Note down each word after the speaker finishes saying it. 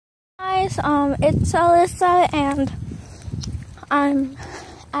guys, it's Alyssa and I'm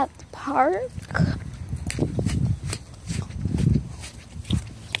at the park.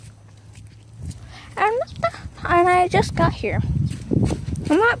 And I just got here.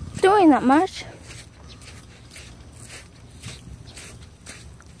 I'm not doing that much.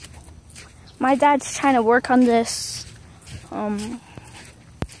 My dad's trying to work on this, the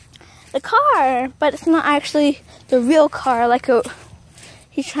car, but it's not actually the real car.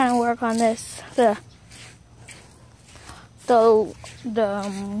 He's trying to work on this, what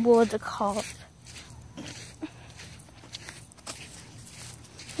was it called?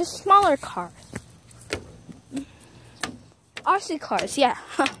 The smaller cars. RC cars, yeah.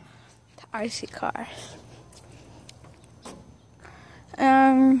 The RC cars.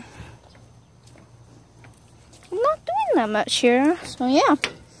 I'm not doing that much here, so yeah.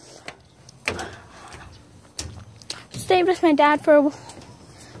 Stayed with my dad for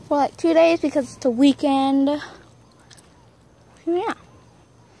like 2 days because it's the weekend. Yeah.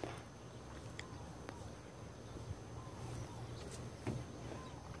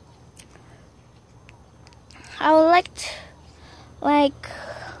 I would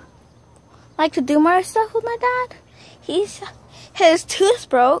like to do more stuff with my dad. His tooth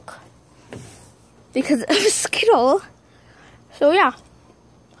broke because of a Skittle. So yeah.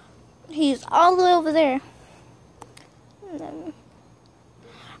 He's all the way over there.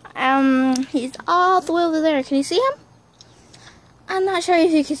 He's all the way over there. Can you see him? I'm not sure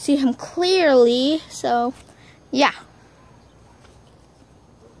if you can see him clearly, so yeah.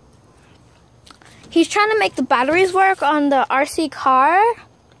 He's trying to make the batteries work on the RC car,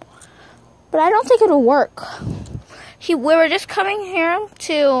 but I don't think it'll work. We were just coming here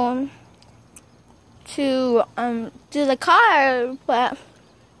to do the car, but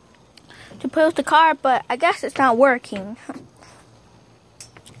to post the car, but I guess it's not working.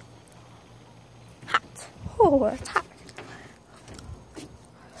 Hot. Oh, it's hot.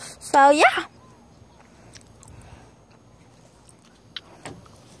 So yeah.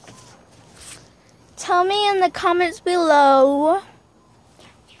 Tell me in the comments below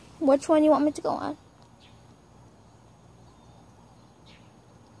which one you want me to go on.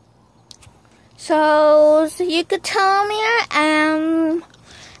 So you could tell me, and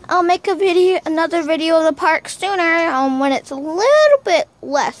I'll make another video of the park sooner, when it's a little bit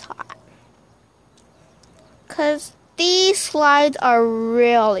less hot. 'Cause these slides are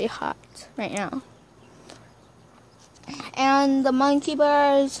really hot right now. And the monkey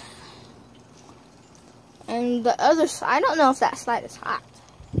bars and the other slide, I don't know if that slide is hot.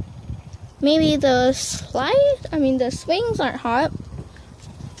 Maybe the swings aren't hot,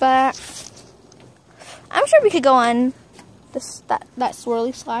 but I'm sure we could go on that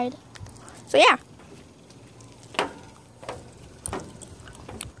swirly slide. So yeah.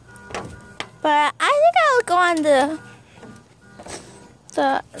 But I think I'll go on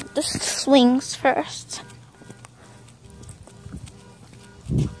the swings first.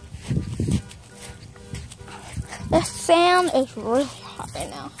 The sand is really hot right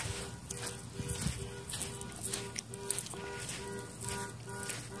now.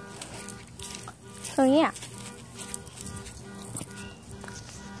 So yeah.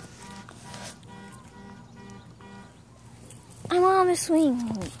 I'm on the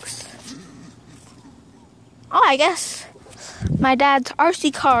swings. Oh, I guess my dad's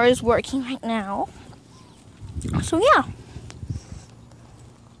RC car is working right now. So yeah.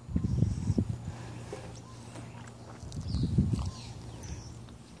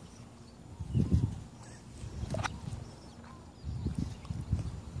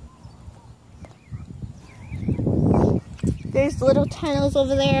 There's little tunnels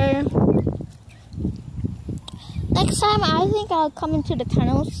over there. Next time, I think I'll come into the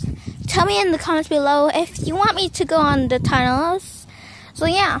tunnels. Tell me in the comments below if you want me to go on the tunnels. So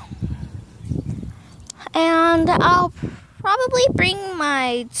yeah. And I'll probably bring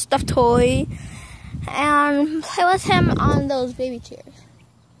my stuffed toy and play with him on those baby chairs.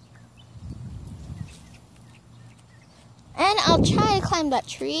 And I'll try to climb that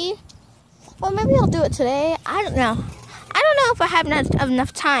tree. Well, maybe I'll do it today. I don't know. I don't know if I have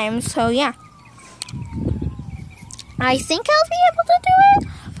enough time, so yeah. I think I'll be able to do it,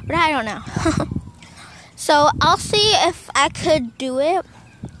 but I don't know. So I'll see if I could do it.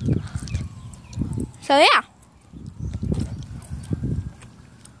 So yeah.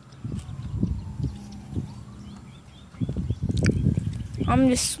 I'm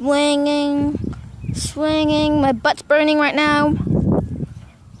just swinging. My butt's burning right now.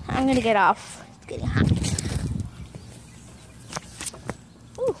 I'm gonna get off. It's getting hot.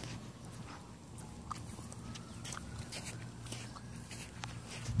 Ooh.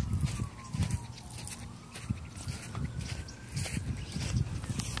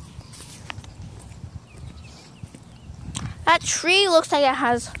 That tree looks like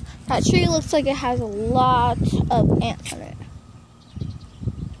it has a lot of ants on it.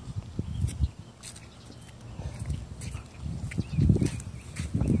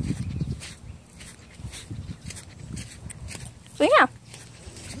 So yeah.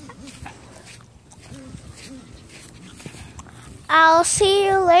 I'll see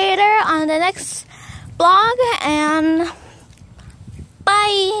you later on the next vlog, and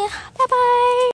bye. Bye-bye.